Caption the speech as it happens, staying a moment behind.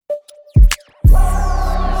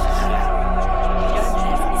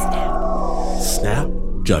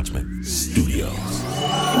Judgment Studios.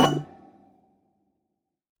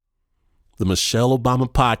 The Michelle Obama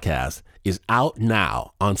Podcast is out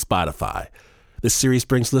now on Spotify. This series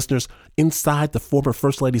brings listeners inside the former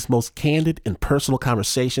First Lady's most candid and personal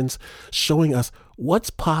conversations, showing us what's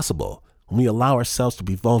possible when we allow ourselves to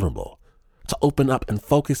be vulnerable, to open up and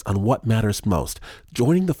focus on what matters most.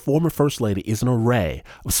 Joining the former First Lady is an array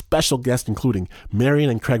of special guests, including Marian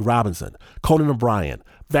and Craig Robinson, Conan O'Brien,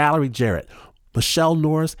 Valerie Jarrett, Michelle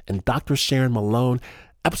Norris, and Dr. Sharon Malone.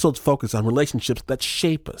 Episodes focus on relationships that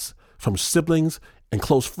shape us, from siblings and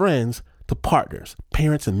close friends to partners,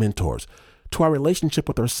 parents, and mentors, to our relationship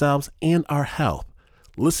with ourselves and our health.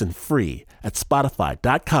 Listen free at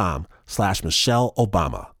spotify.com/Michelle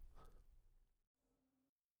Obama.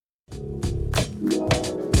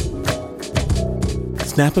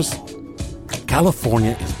 Snappers,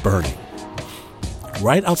 California is burning.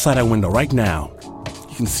 Right outside our window right now,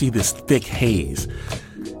 you can see this thick haze.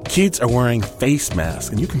 Kids are wearing face masks,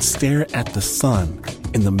 and you can stare at the sun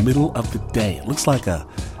in the middle of the day. It looks like a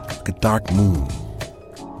dark moon.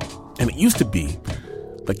 And it used to be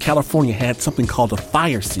that California had something called a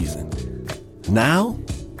fire season. Now,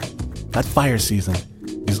 that fire season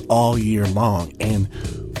is all year long, and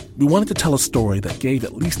we wanted to tell a story that gave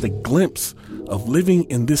at least a glimpse of living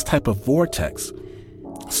in this type of vortex.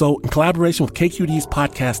 So, in collaboration with KQED's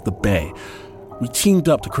podcast, The Bay, we teamed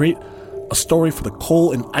up to create a story for the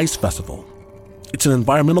Coal and Ice Festival. It's an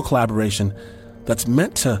environmental collaboration that's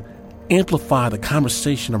meant to amplify the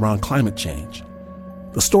conversation around climate change.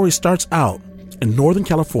 The story starts out in Northern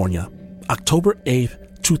California, October 8th,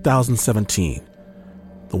 2017.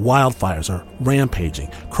 The wildfires are rampaging,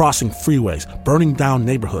 crossing freeways, burning down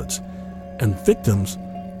neighborhoods, and victims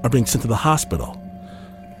are being sent to the hospital.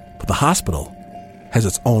 But the hospital has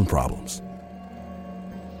its own problems.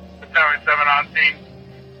 Tower 7 on scene.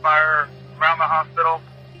 Fire around the hospital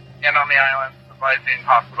and on the island, advising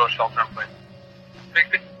hospital shelter in place.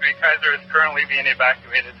 663 Kaiser is currently being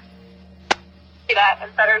evacuated. See that, and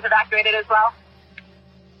Sutter's evacuated as well?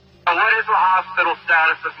 What is the hospital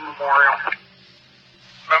status of Memorial?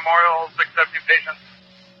 Memorial's accepting patients.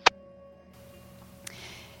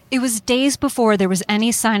 It was days before there was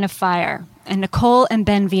any sign of fire, and Nicole and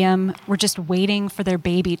Ben Wiem were just waiting for their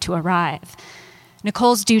baby to arrive.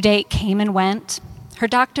 Nicole's due date came and went. Her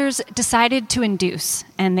doctors decided to induce,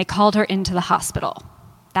 and they called her into the hospital.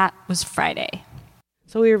 That was Friday.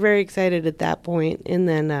 So we were very excited at that point, and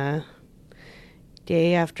then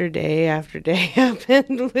day after day after day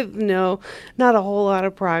happened with not a whole lot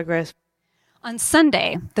of progress. On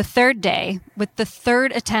Sunday, the third day, with the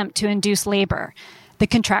third attempt to induce labor, the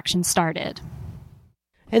contraction started.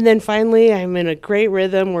 And then finally, I'm in a great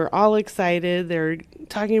rhythm. We're all excited. They're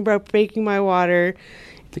talking about baking my water.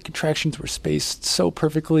 The contractions were spaced so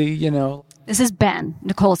perfectly, This is Ben,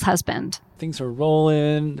 Nicole's husband. Things are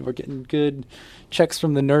rolling. We're getting good checks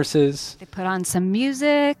from the nurses. They put on some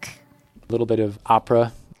music. A little bit of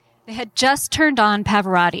opera. They had just turned on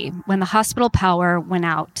Pavarotti when the hospital power went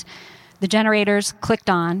out. The generators clicked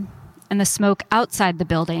on, and the smoke outside the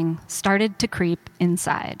building started to creep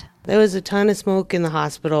inside. There was a ton of smoke in the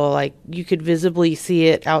hospital. Like, you could visibly see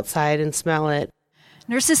it outside and smell it.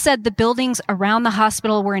 Nurses said the buildings around the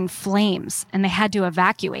hospital were in flames, and they had to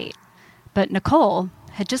evacuate. But Nicole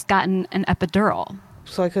had just gotten an epidural.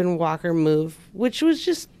 So I couldn't walk or move, which was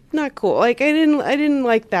just not cool. Like, I didn't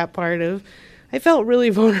like that part of. I felt really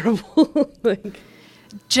vulnerable.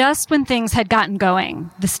 Just when things had gotten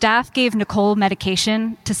going, the staff gave Nicole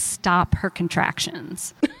medication to stop her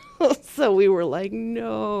contractions. So we were like,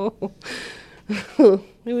 no.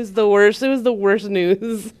 It was the worst. It was the worst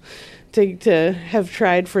news to have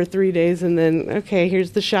tried for 3 days and then, okay,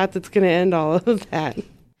 here's the shot that's going to end all of that.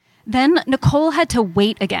 Then Nicole had to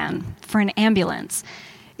wait again for an ambulance.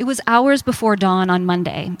 It was hours before dawn on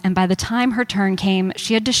Monday, and by the time her turn came,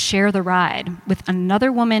 she had to share the ride with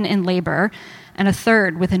another woman in labor and a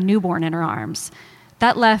third with a newborn in her arms.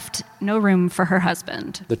 That left no room for her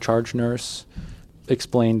husband. The charge nurse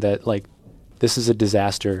explained that, this is a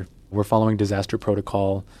disaster. We're following disaster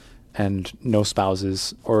protocol, and no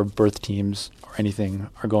spouses or birth teams or anything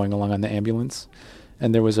are going along on the ambulance.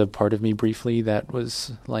 And there was a part of me briefly that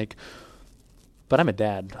was like, but I'm a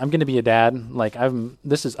dad. I'm going to be a dad.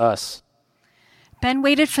 This is us. Ben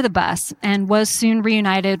waited for the bus and was soon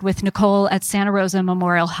reunited with Nicole at Santa Rosa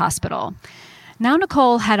Memorial Hospital. Now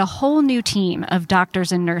Nicole had a whole new team of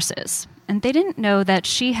doctors and nurses, and they didn't know that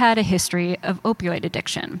she had a history of opioid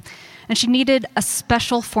addiction, and she needed a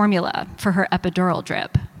special formula for her epidural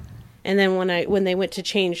drip. And then when they went to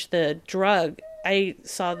change the drug, I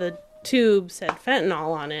saw the tube said fentanyl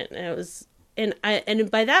on it, and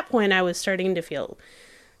and by that point I was starting to feel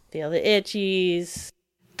feel the itchies.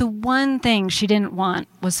 The one thing she didn't want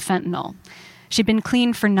was fentanyl. She'd been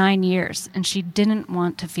clean for 9 years, and she didn't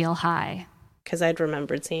want to feel high. Because I'd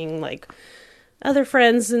remembered seeing, like, other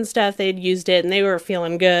friends and stuff, they'd used it, and they were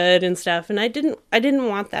feeling good and stuff, and I didn't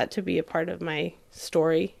want that to be a part of my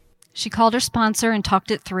story. She called her sponsor and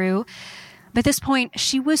talked it through. By this point,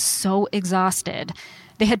 she was so exhausted.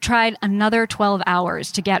 They had tried another 12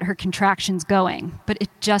 hours to get her contractions going, but it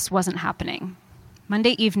just wasn't happening.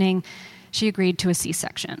 Monday evening, she agreed to a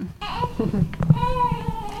C-section.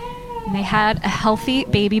 And they had a healthy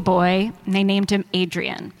baby boy, and they named him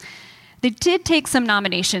Adrian. They did take some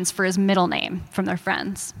nominations for his middle name from their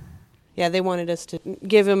friends. Yeah, they wanted us to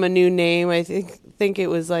give him a new name. I think it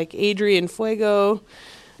was like Adrian Fuego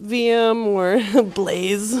VM or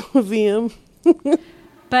Blaze VM.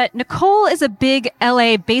 But Nicole is a big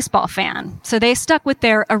LA baseball fan, so they stuck with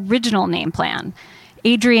their original name plan,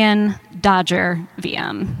 Adrian Dodger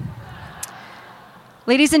VM.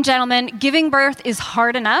 Ladies and gentlemen, giving birth is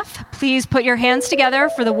hard enough. Please put your hands together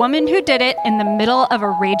for the woman who did it in the middle of a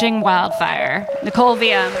raging wildfire, Nicole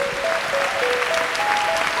VM.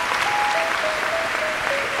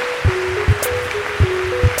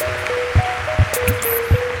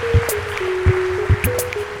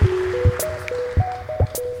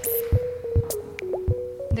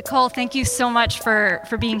 Nicole, thank you so much for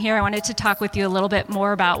being here. I wanted to talk with you a little bit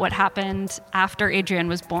more about what happened after Adrian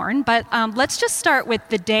was born. But let's just start with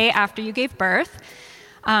the day after you gave birth.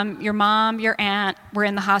 Your mom, your aunt were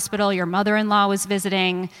in the hospital. Your mother-in-law was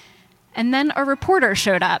visiting. And then a reporter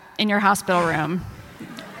showed up in your hospital room.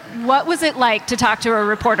 What was it like to talk to a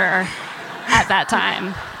reporter at that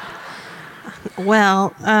time?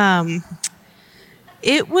 Well,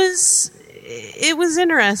 it was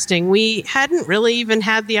interesting. We hadn't really even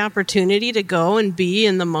had the opportunity to go and be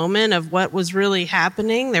in the moment of what was really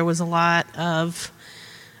happening. There was a lot of,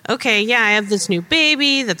 okay, yeah, I have this new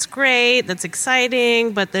baby. That's great. That's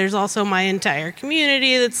exciting. But there's also my entire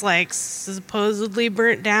community that's like supposedly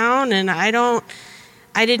burnt down. And I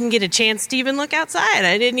didn't get a chance to even look outside.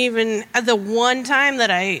 The one time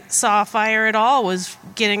that I saw fire at all was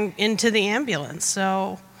getting into the ambulance.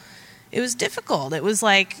 So it was difficult. It was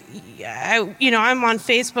like, I'm on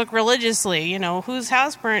Facebook religiously, whose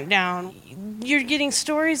house burnt down. You're getting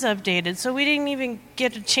stories updated. So we didn't even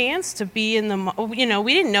get a chance to be in we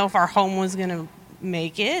didn't know if our home was going to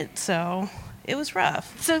make it. So it was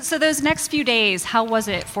rough. So those next few days, how was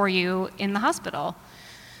it for you in the hospital?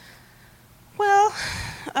 Well,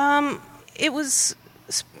 it was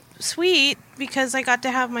sweet because I got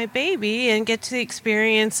to have my baby and get to the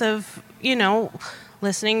experience of,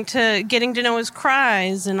 getting to know his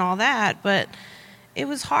cries and all that. But it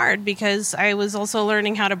was hard because I was also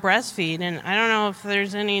learning how to breastfeed. And I don't know if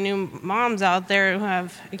there's any new moms out there who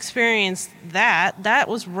have experienced that. That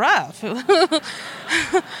was rough. I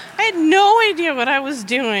had no idea what I was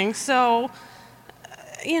doing. So,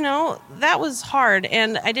 that was hard.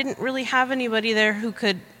 And I didn't really have anybody there who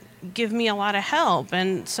could give me a lot of help.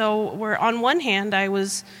 And so on one hand, I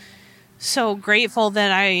was so grateful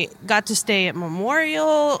that I got to stay at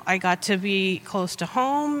Memorial. I got to be close to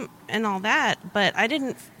home and all that. But I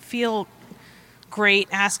didn't feel great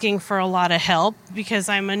asking for a lot of help because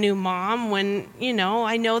I'm a new mom when,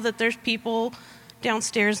 I know that there's people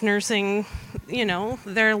downstairs nursing,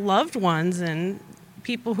 their loved ones and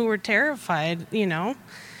people who were terrified,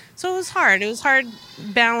 So it was hard. It was hard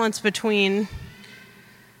balance between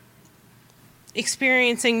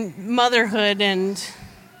experiencing motherhood and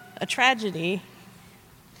a tragedy.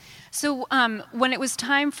 So when it was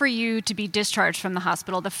time for you to be discharged from the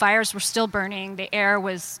hospital, the fires were still burning, the air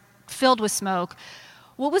was filled with smoke.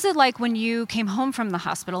 What was it like when you came home from the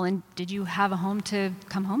hospital, and did you have a home to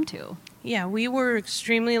come home to? Yeah, we were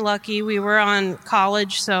extremely lucky. We were on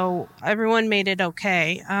college, so everyone made it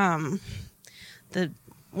okay. The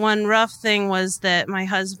one rough thing was that my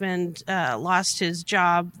husband lost his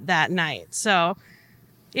job that night. So,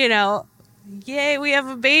 yay, we have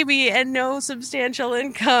a baby and no substantial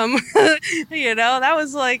income.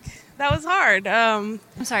 That was hard. I'm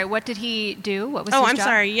sorry, what did he do? What was his job? I'm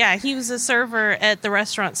sorry. Yeah, he was a server at the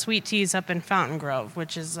restaurant Sweet Teas up in Fountain Grove,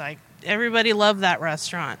 which is like, everybody loved that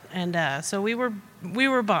restaurant. And so we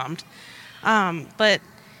were bummed. But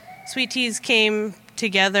Sweet Teas came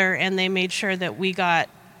together and they made sure that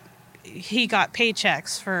he got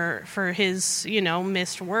paychecks for his,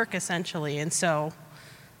 missed work essentially. And so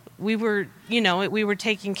we were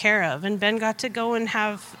taken care of, and Ben got to go and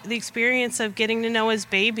have the experience of getting to know his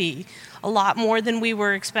baby a lot more than we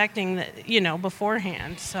were expecting,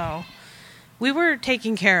 beforehand. So we were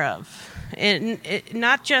taken care of, and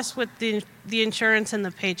not just with the the insurance and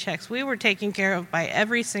the paychecks. We were taken care of by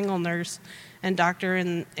every single nurse and doctor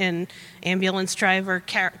and ambulance driver,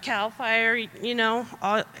 CAL FIRE, you know.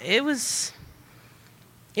 It was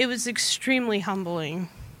extremely humbling,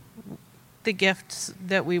 the gifts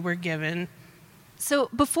that we were given. So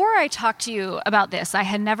before I talked to you about this, I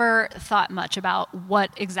had never thought much about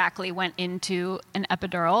what exactly went into an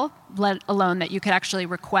epidural, let alone that you could actually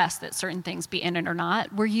request that certain things be in it or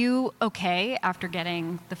not. Were you okay after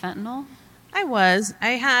getting the fentanyl? I was.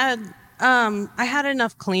 I had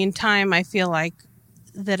enough clean time, I feel like,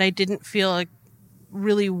 that I didn't feel like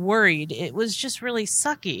really worried. It was just really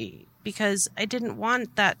sucky because I didn't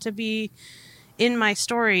want that to be in my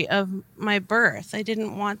story of my birth. I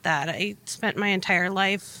didn't want that. I spent my entire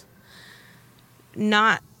life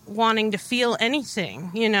not wanting to feel anything,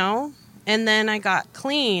 you know? And then I got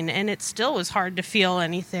clean, and it still was hard to feel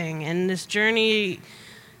anything. And this journey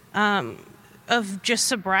of just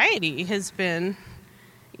sobriety has been,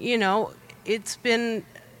 you know, it's been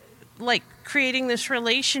like creating this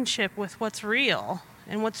relationship with what's real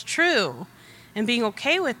and what's true and being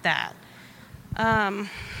okay with that.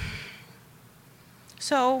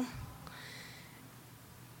 So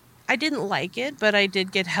I didn't like it, but I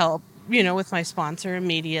did get help, you know, with my sponsor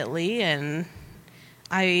immediately. And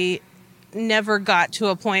I never got to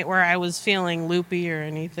a point where I was feeling loopy or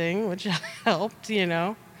anything, which helped, you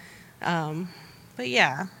know. But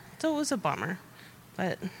yeah, so it was a bummer.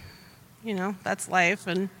 But, you know, that's life,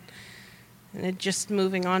 and it just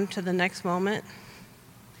moving on to the next moment.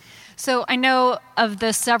 So I know of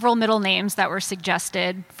the several middle names that were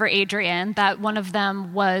suggested for Adrian, that one of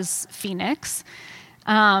them was Phoenix.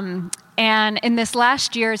 And in this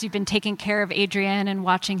last year, as you've been taking care of Adrian and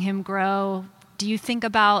watching him grow, do you think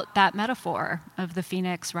about that metaphor of the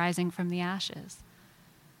phoenix rising from the ashes?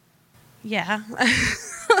 Yeah,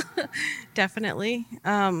 definitely.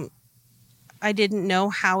 I didn't know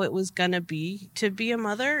how it was going to be a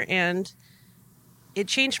mother, and it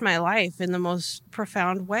changed my life in the most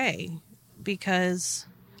profound way, because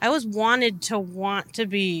I was wanted to want to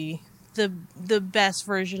be the best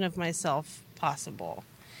version of myself possible.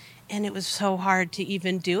 And it was so hard to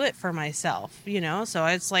even do it for myself, you know? So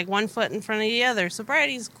it's like one foot in front of the other.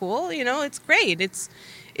 Sobriety's cool, you know, it's great.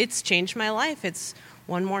 It's changed my life. It's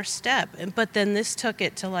one more step. But then this took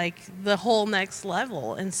it to like the whole next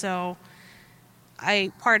level. And so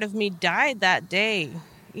part of me died that day,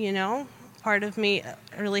 you know? Part of me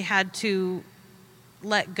really had to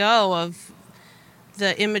let go of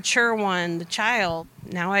the immature one, the child.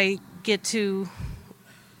 Now I get to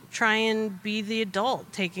try and be the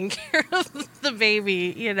adult taking care of the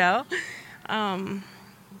baby, you know? And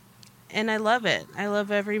I love it. I love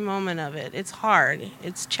every moment of it. It's hard.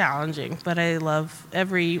 It's challenging, but I love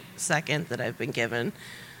every second that I've been given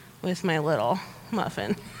with my little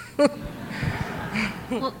muffin.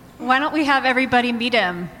 Well, why don't we have everybody meet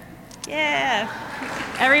him? Yeah.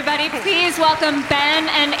 Everybody, please welcome Ben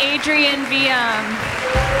and Adrian Viam.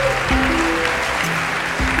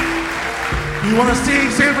 You want to see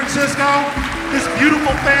San Francisco? This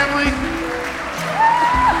beautiful family?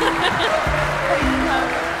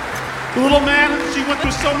 The little man she went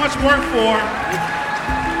through so much work for.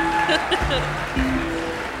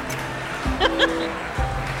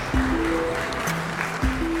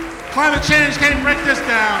 Climate change can't break this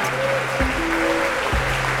down.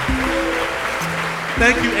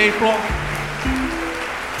 Thank you, April.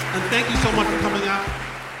 And thank you so much for coming out.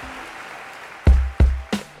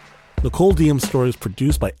 Nicole Diem's story is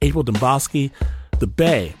produced by April Domboski. The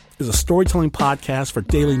Bay is a storytelling podcast for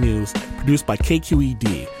Daily News produced by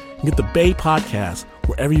KQED. You can get The Bay podcast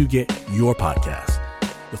wherever you get your podcasts.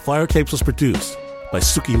 The Flyer Tapes was produced by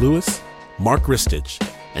Suki Lewis, Mark Ristich,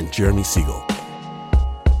 and Jeremy Siegel.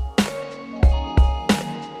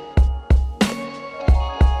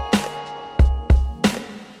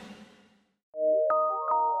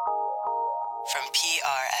 From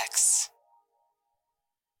PRX.